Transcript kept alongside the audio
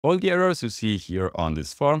All the errors you see here on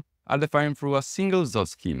this form are defined through a single ZOT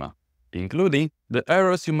schema, including the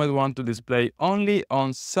errors you might want to display only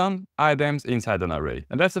on some items inside an array.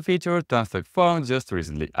 And that's a feature TanStack Form just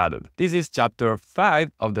recently added. This is chapter 5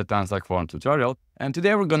 of the TanStack Form tutorial, and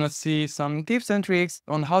today we're gonna see some tips and tricks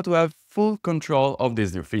on how to have full control of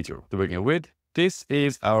this new feature. To begin with, this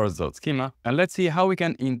is our ZOT schema, and let's see how we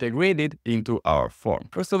can integrate it into our form.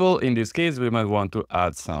 First of all, in this case, we might want to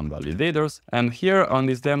add some validators. And here on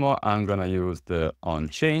this demo, I'm gonna use the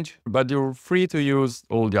onChange, but you're free to use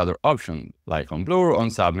all the other options, like onBlur,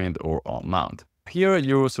 onSubmit, or onMount. Here,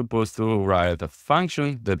 you're supposed to write a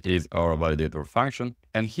function that is our validator function.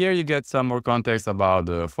 And here you get some more context about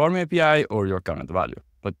the form API or your current value.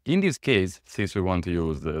 But in this case, since we want to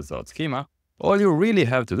use the ZOT schema, all you really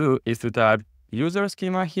have to do is to type user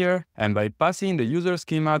schema here, and by passing the user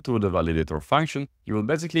schema to the validator function, you will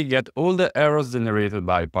basically get all the errors generated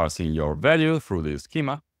by parsing your value through this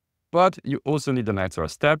schema. But you also need an extra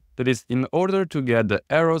step, that is, in order to get the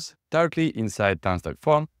errors directly inside TanStack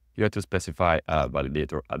Form, you have to specify a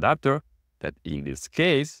validator adapter that in this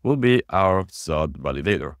case will be our ZOT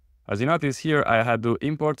validator. As you notice here, I had to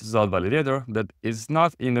import ZOT validator that is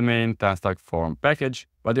not in the main TanStack Form package,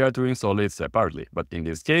 but you have to install it separately. But in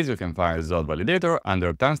this case, you can find ZOT validator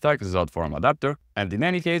under TanStack ZOT Form adapter. And in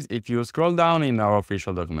any case, if you scroll down in our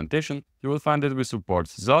official documentation, you will find that we support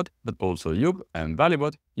ZOT, but also Yoop and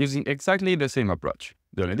Valibot using exactly the same approach.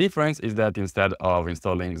 The only difference is that instead of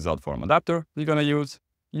installing ZOT Form adapter, we're gonna use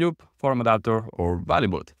Yoop form adapter or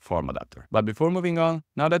Valibot form adapter. But before moving on,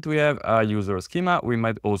 now that we have a user schema, we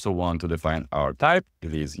might also want to define our type.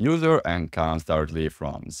 It is user and comes directly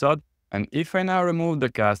from ZOT. And if I now remove the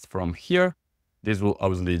cast from here, this will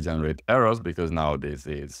obviously generate errors because now this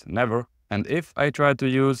is never. And if I try to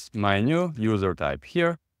use my new user type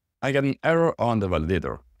here, I get an error on the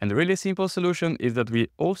validator. And the really simple solution is that we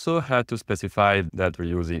also had to specify that we're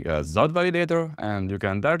using a ZOT validator, and you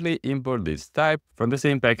can directly import this type from the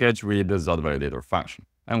same package with the ZOT validator function.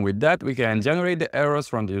 And with that, we can generate the errors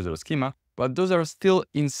from the user schema, but those are still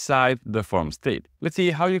inside the form state. Let's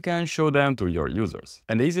see how you can show them to your users.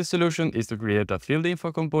 And the easiest solution is to create a field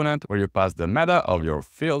info component where you pass the meta of your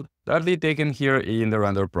field directly taken here in the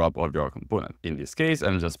render prop of your component. In this case,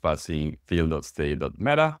 I'm just passing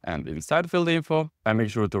field.state.meta, and inside field info, I make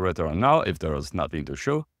sure to return null if there is nothing to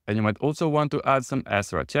show. And you might also want to add some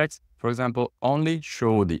extra checks. For example, only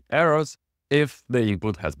show the errors if the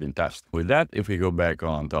input has been touched. With that, if we go back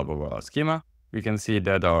on top of our schema, we can see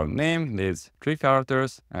that our name needs 3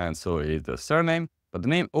 characters, and so is the surname, but the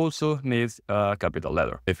name also needs a capital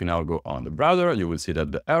letter. If you now go on the browser, you will see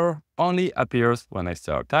that the error only appears when I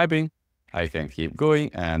start typing. I can keep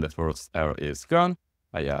going, and the first error is gone.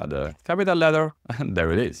 I add a capital letter, and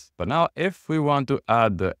there it is. But now, if we want to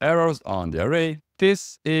add the errors on the array,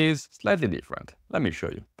 this is slightly different. Let me show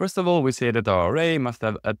you. First of all, we say that our array must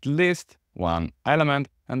have at least one element,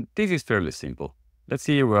 and this is fairly simple. Let's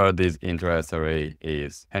see where this interest array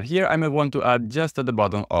is. And here I may want to add just at the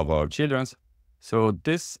bottom of our children's. So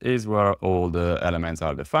this is where all the elements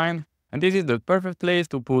are defined. And this is the perfect place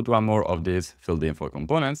to put one more of these field info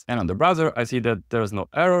components. And on the browser, I see that there's no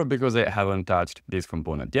error because I haven't touched this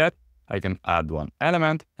component yet. I can add one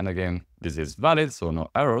element. And again, this is valid, so no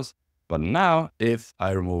errors. But now if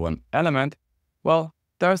I remove an element, well,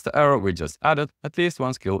 there's the error we just added. At least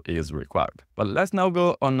one skill is required. But let's now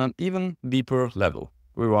go on an even deeper level.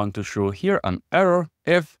 We want to show here an error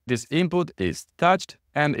if this input is touched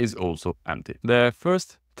and is also empty. The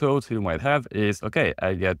first thought you might have is, okay,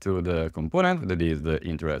 I get to the component, that is the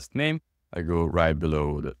interest name. I go right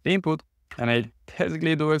below the input, and I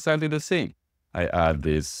basically do exactly the same. I add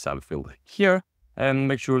this subfield here and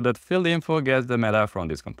make sure that field info gets the meta from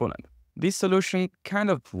this component. This solution kind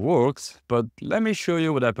of works, but let me show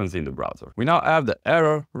you what happens in the browser. We now have the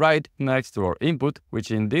error right next to our input,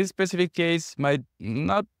 which in this specific case might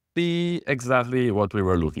not be exactly what we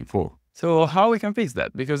were looking for. So how we can fix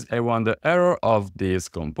that? Because I want the error of this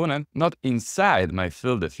component not inside my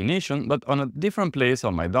field definition, but on a different place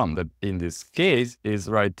on my DOM, that in this case is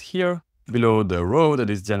right here below the row that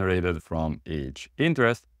is generated from each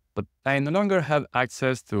interest, but I no longer have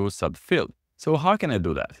access to subfield. So how can I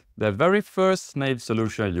do that? The very first naive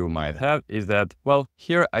solution you might have is that, well,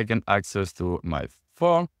 here I can access to my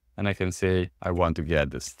form, and I can say I want to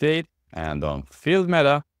get the state, and on field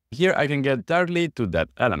meta, here I can get directly to that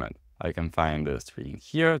element. I can find the string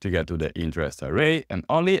here to get to the interest array, and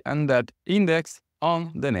only on that index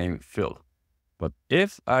on the name field. But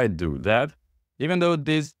if I do that, even though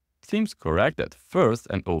this seems correct at first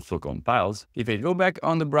and also compiles, if I go back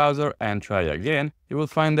on the browser and try again, you will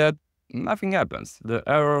find that nothing happens. The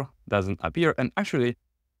error doesn't appear, and actually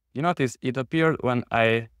You notice it appeared when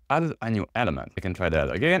I added a new element. I can try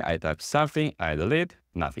that again. I type something, I delete,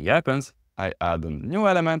 nothing happens. I add a new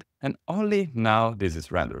element, and only now this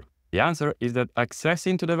is rendered. The answer is that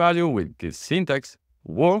accessing to the value with this syntax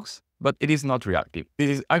works, but it is not reactive. This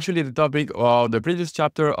is actually the topic of the previous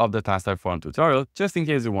chapter of the TanStack Form tutorial, just in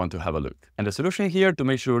case you want to have a look. And the solution here to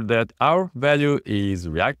make sure that our value is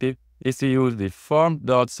reactive is to use the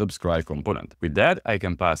form.subscribe component. With that, I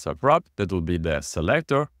can pass a prop that will be the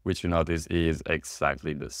selector, which you notice is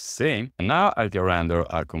exactly the same. And now I can render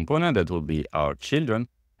a component that will be our children.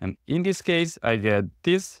 And in this case, I get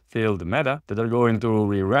this field meta that are going to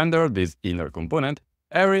re-render this inner component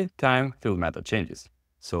every time field meta changes.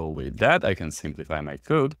 So with that, I can simplify my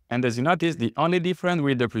code. And as you notice, the only difference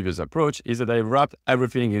with the previous approach is that I wrapped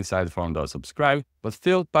everything inside form.subscribe, but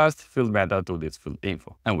still passed field meta to this field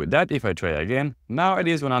info. And with that, if I try again, now it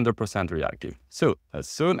is 100% reactive. So as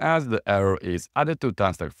soon as the error is added to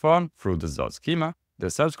TanStack Form through the schema,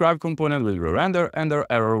 the subscribe component will re-render and the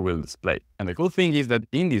error will display. And the cool thing is that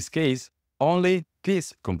in this case, only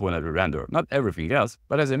this component will render, not everything else.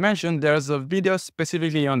 But as I mentioned, there's a video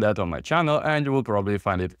specifically on that on my channel, and you will probably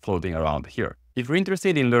find it floating around here. If you're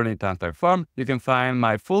interested in learning TanStack Form, you can find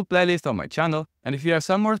my full playlist on my channel. And if you have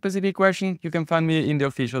some more specific questions, you can find me in the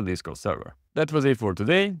official Discord server. That was it for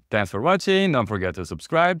today. Thanks for watching. Don't forget to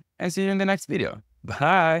subscribe and see you in the next video.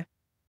 Bye!